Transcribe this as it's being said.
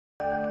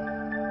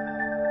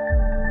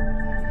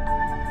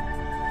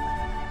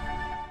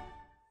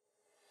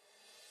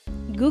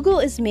Google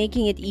is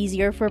making it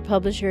easier for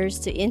publishers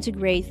to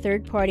integrate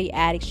third-party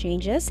ad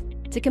exchanges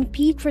to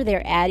compete for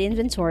their ad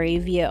inventory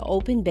via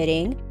open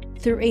bidding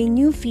through a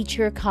new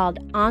feature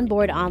called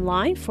Onboard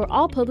Online for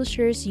all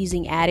publishers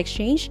using Ad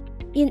Exchange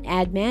in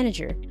Ad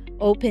Manager.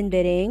 Open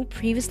bidding,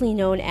 previously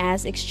known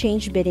as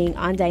exchange bidding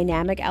on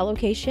dynamic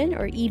allocation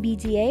or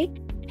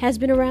EBDA, has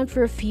been around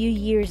for a few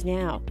years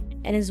now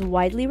and is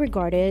widely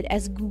regarded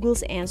as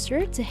Google's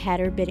answer to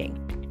header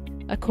bidding.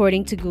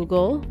 According to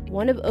Google,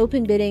 one of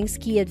open bidding's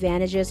key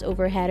advantages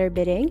over header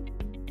bidding,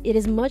 it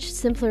is much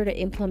simpler to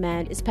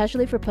implement,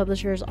 especially for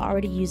publishers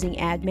already using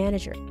Ad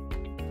Manager.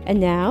 And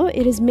now,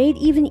 it is made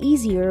even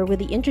easier with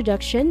the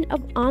introduction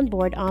of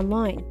Onboard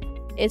Online.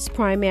 Its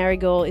primary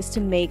goal is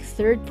to make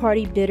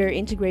third-party bidder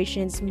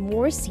integrations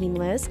more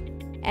seamless,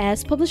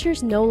 as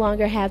publishers no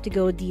longer have to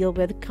go deal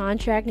with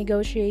contract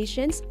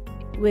negotiations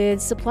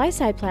with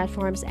supply-side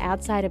platforms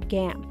outside of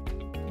GAM.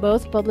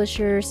 Both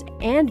publishers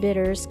and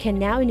bidders can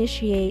now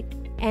initiate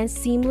and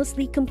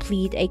seamlessly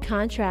complete a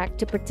contract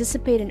to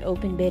participate in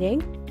open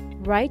bidding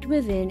right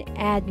within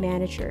Ad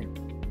Manager.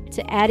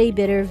 To add a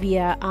bidder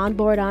via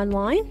Onboard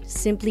Online,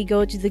 simply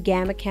go to the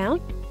GAM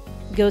account,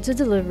 go to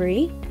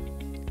Delivery,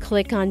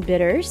 click on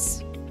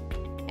Bidders,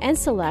 and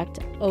select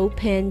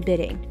Open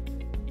Bidding.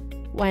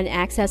 When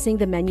accessing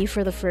the menu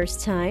for the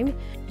first time,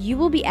 you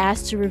will be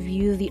asked to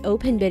review the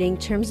open bidding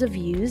terms of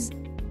use,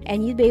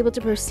 and you'd be able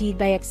to proceed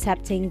by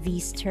accepting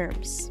these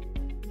terms.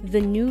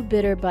 The new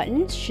bidder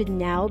button should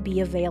now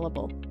be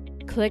available.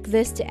 Click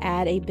this to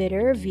add a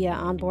bidder via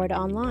Onboard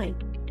Online.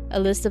 A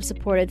list of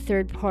supported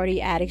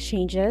third-party ad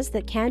exchanges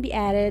that can be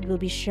added will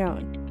be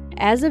shown.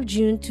 As of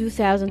June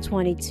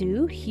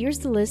 2022, here's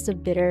the list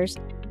of bidders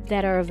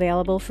that are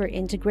available for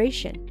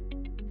integration.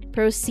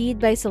 Proceed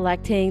by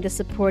selecting the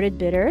supported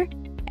bidder,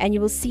 and you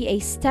will see a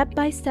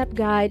step-by-step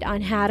guide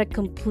on how to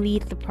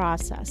complete the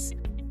process.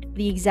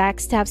 The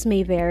exact steps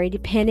may vary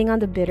depending on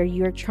the bidder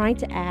you are trying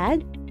to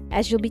add,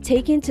 as you'll be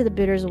taken to the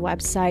bidder's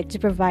website to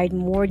provide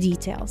more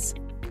details.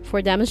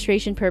 For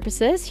demonstration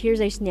purposes,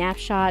 here's a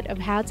snapshot of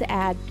how to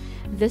add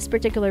this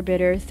particular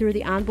bidder through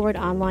the Onboard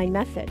Online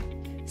method.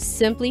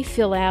 Simply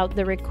fill out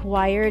the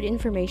required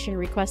information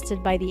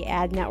requested by the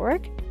ad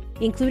network,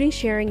 including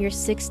sharing your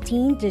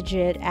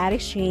 16-digit ad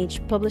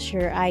exchange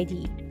publisher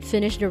ID.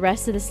 Finish the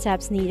rest of the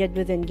steps needed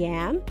within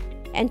GAM,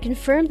 and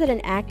confirm that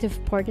an active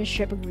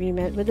partnership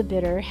agreement with the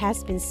bidder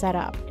has been set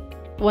up.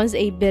 Once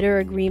a bidder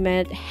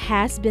agreement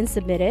has been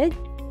submitted,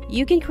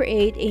 you can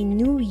create a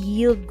new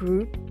yield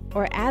group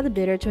or add the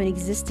bidder to an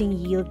existing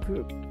yield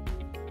group.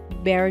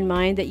 Bear in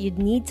mind that you'd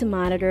need to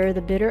monitor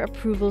the bidder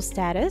approval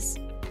status.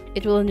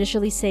 It will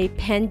initially say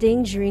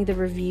pending during the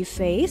review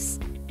phase,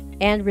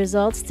 and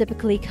results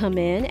typically come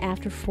in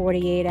after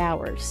 48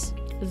 hours.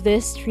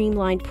 This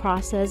streamlined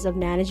process of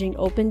managing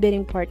open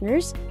bidding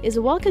partners is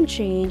a welcome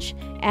change,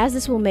 as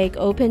this will make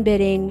open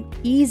bidding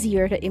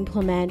easier to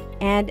implement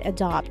and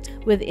adopt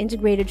with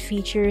integrated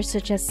features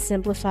such as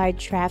simplified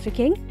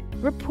trafficking,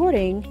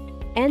 reporting,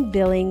 and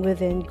billing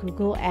within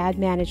Google Ad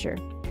Manager.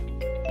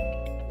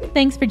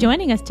 Thanks for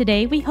joining us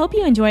today. We hope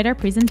you enjoyed our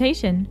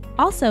presentation.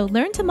 Also,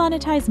 learn to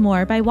monetize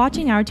more by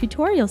watching our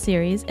tutorial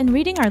series and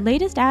reading our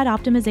latest ad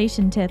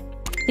optimization tip.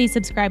 Please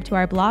subscribe to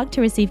our blog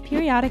to receive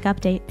periodic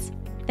updates.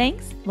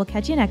 Thanks, we'll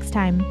catch you next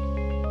time.